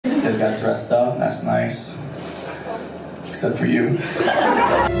You guys got dressed up. That's nice. Except for you. You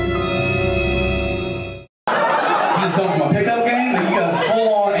just come from a pickup game? Like you got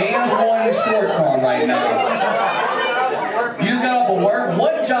full-on and 1 shorts on right now. You just got off of work?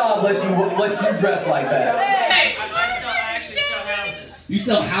 What job lets you dress like that? Hey, I actually sell houses. You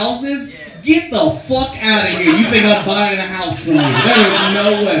sell houses? Yeah. Get the fuck out of here. You think I'm buying a house from you? There is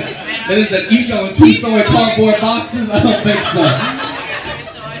no way. That is that you selling 2-story cardboard boxes? I don't think so.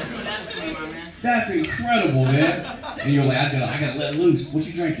 That's incredible, man. And you're like, I gotta let loose. What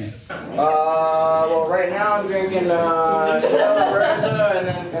you drinking? Well, right now I'm drinking Stella Rosa, and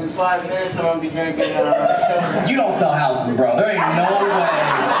then in 5 minutes I'm gonna be drinking You don't sell houses, bro. There ain't no way.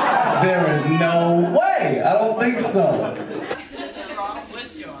 There is no way. I don't think so.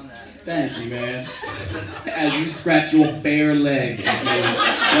 Thank you, man. As you scratch your bare leg at me,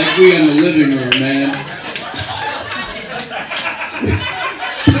 like we in the living room, man.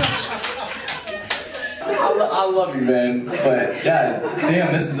 I love you, man, but god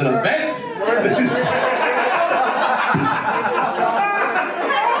damn, this is an event.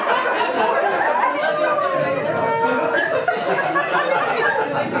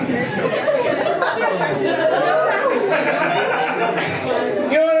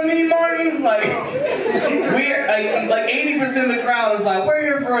 You know what I mean, Martin? Like 80% of the crowd is like, we're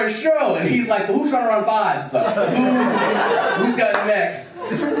here for a show, and he's like, well, who's trying to run 5 stuff? Who's got next?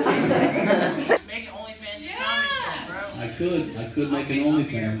 I could make an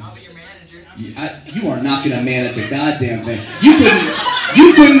OnlyFans. I'll be your manager. You are not gonna manage a goddamn thing.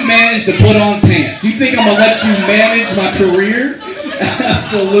 You couldn't manage to put on pants. You think I'm gonna let you manage my career?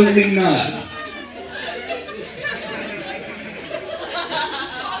 Absolutely not.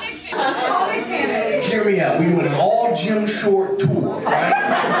 Hear me out. We doing an all gym short tour,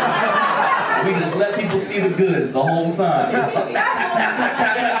 right? We just let people see the goods the whole time. Just like,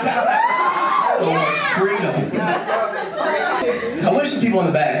 so much freedom. I wish the people in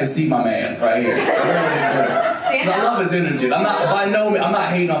the back could see my man right here. Because I love his energy. I'm not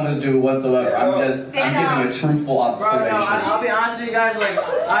hating on this dude whatsoever. I'm giving a truthful observation. Bro, no, I'll be honest with you guys, like,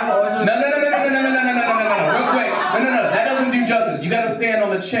 I'm always... No, real quick. No, that doesn't do justice. You gotta stand on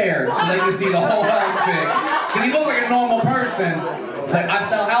the chair so they can see the whole outfit. Because you look like a normal person. It's like, I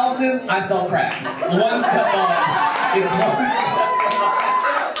sell houses, I sell crack. One step up. It's one step.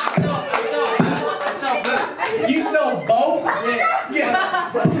 You sell both? Yeah.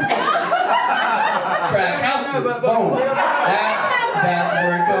 Crack houses. Boom. That's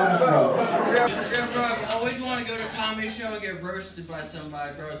where it comes from. Bro, I always want to go to a comedy show and get roasted by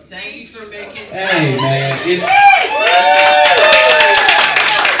somebody, bro. Thank you for making... Hey, man, it's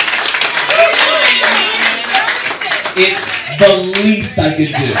the least I could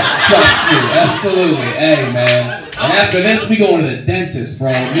do. Trust me, absolutely. Hey, man. And after this, we going to the dentist, bro.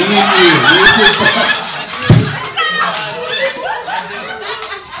 Me and you.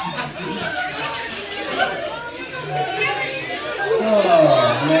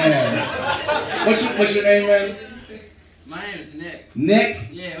 Oh, man. What's your name, man? My name is Nick. Nick?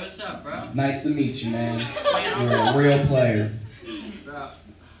 Yeah, what's up, bro? Nice to meet you, man. You're a real player. Bro.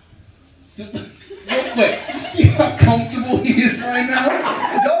 Real quick, you see how comfortable he is right now?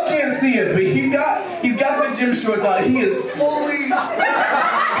 Y'all can't see it, but he's got the gym shorts on. He is fully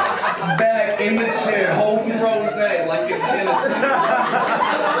back in the chair, holding rose like it's innocent.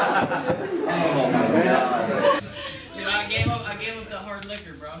 Oh my god. You know, I gave up the hard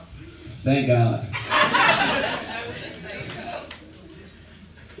liquor, bro. Thank God.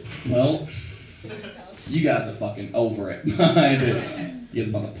 Well, you guys are fucking over it. I do. You guys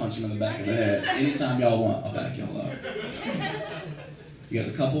about to punch him in the back of the head. Anytime y'all want, I'll back y'all up. You guys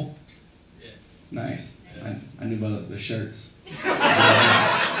a couple? Yeah. Nice. I knew about the shirts.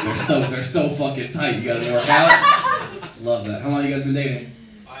 They're so fucking tight. You guys work out? Love that. How long you guys been dating?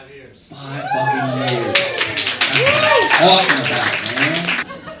 5 years. 5 fucking years. That's what I'm talking about, man.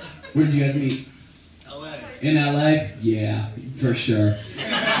 Where did you guys meet? LA. In LA? Yeah, for sure.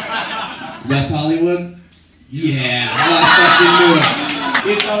 West Hollywood? Yeah, I fucking knew it.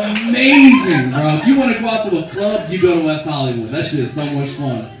 It's amazing, bro. If you want to go out to a club, you go to West Hollywood. That shit is so much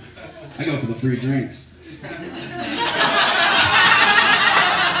fun. I go for the free drinks.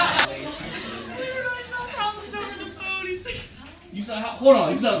 You saw hold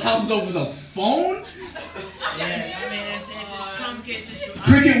on, you saw houses over the phone? Yeah, I mean, it's a complicated situation.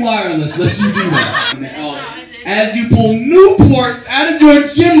 Cricket Wireless lets you do that. As you pull Newports out of your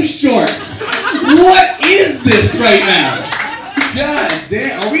gym shorts. What is this right now? God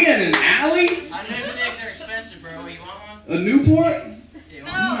damn, are we in an alley? I know cigs are expensive, bro. You want one? A Newport? Yeah,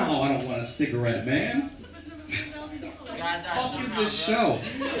 No, I don't want a cigarette, man. What the fuck is this show?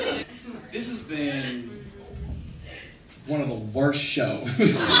 This has been one of the worst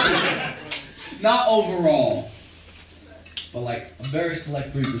shows. Not overall, but like a very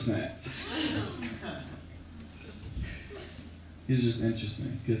select 3%. It's just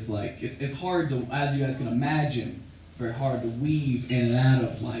interesting because like it's hard to, as you guys can imagine, it's very hard to weave in and out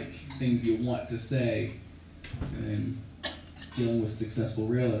of like things you want to say, and dealing with successful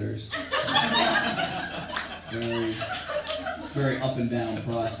realtors. It's very up and down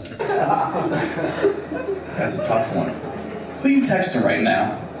process. That's a tough one. Who are you texting right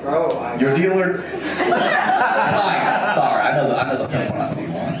now? Bro, Your dealer? Clients. Sorry, I know the pimp when I see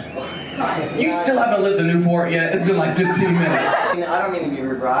one. You still haven't lived in Newport yet? It's been like 15 minutes. I don't mean to be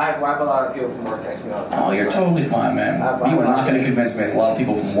rude, bro. I have a lot of people from work text me all the time. Oh, you're totally fine, man. You are not going to convince me. It's a lot of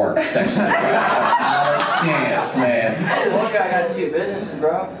people from work texting me. Not a chance, man. Look, I got 2 businesses,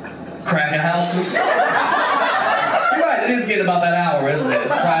 bro. Cracking houses? You're right, it is getting about that hour, isn't it?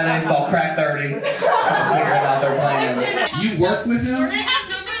 It's Friday, it's about crack 30. Figuring out their plans. You work with him? They have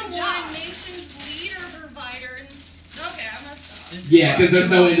 #1 nation's leader provider. Okay, I messed up. Yeah, because there's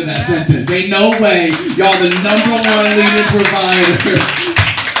no end to that sentence. Ain't no way y'all the #1 leading provider.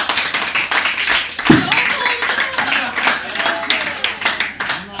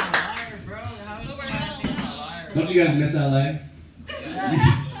 Don't you guys miss LA?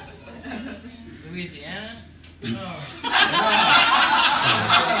 Louisiana?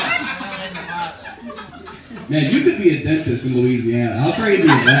 Man, you could be a dentist in Louisiana. How crazy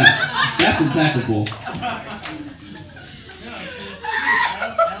is that? That's impeccable.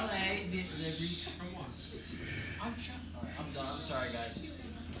 I'm sorry, guys.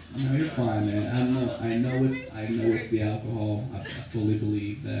 No, you're fine, man. I know it's the alcohol. I fully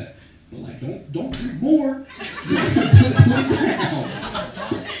believe that. But like, don't drink more. Put it down.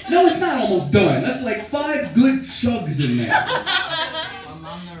 No, it's not almost done. That's like 5 good chugs in there. I'm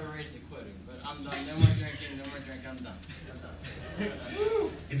never raised to quitting, but I'm done. No more drinking, I'm done.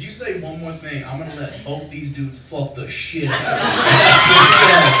 If you say one more thing, I'm gonna let both these dudes fuck the shit out of you. That's the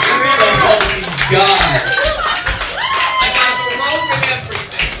show. So help me God. I got the rope and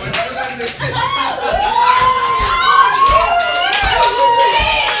everything. We're doing this.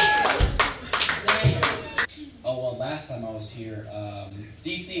 Oh well, last time I was here,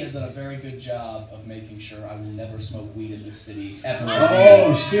 DC has done a very good job of making sure I will never smoke weed in this city ever.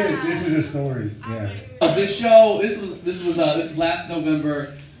 Oh shit! This is a story. Yeah. This show, this was last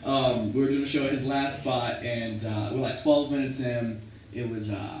November. We were doing a show at his last spot, and we were like 12 minutes in. It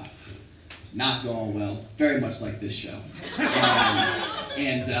was not going well, very much like this show.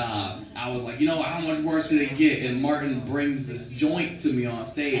 And I was like, you know, how much worse could it get? And Martin brings this joint to me on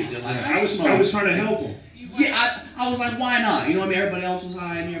stage, and like I was trying to help him. Yeah, I was like, why not? You know what I mean? Everybody else was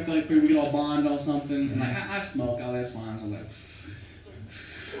high, and here, like, we could all bond on something. And like, I smoke, that's fine. I was like,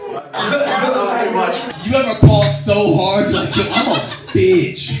 That was too much. you ever cough so hard, like, yo, I'm a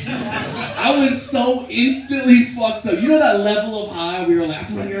bitch. I was so instantly fucked up. You know that level of high where you're like, I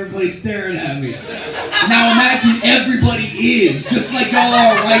feel like everybody's staring at me. Now imagine everybody is, just like y'all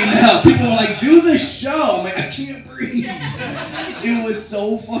are right now. People are like, do the show. I'm like, I can't breathe. It was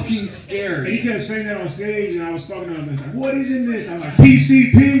so fucking scary. And he kept saying that on stage, and I was talking to him, and he's like, what is in this? I was like,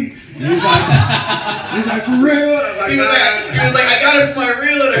 PCP. And he's like, for real? He was like, I got it from my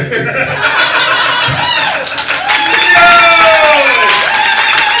realtor.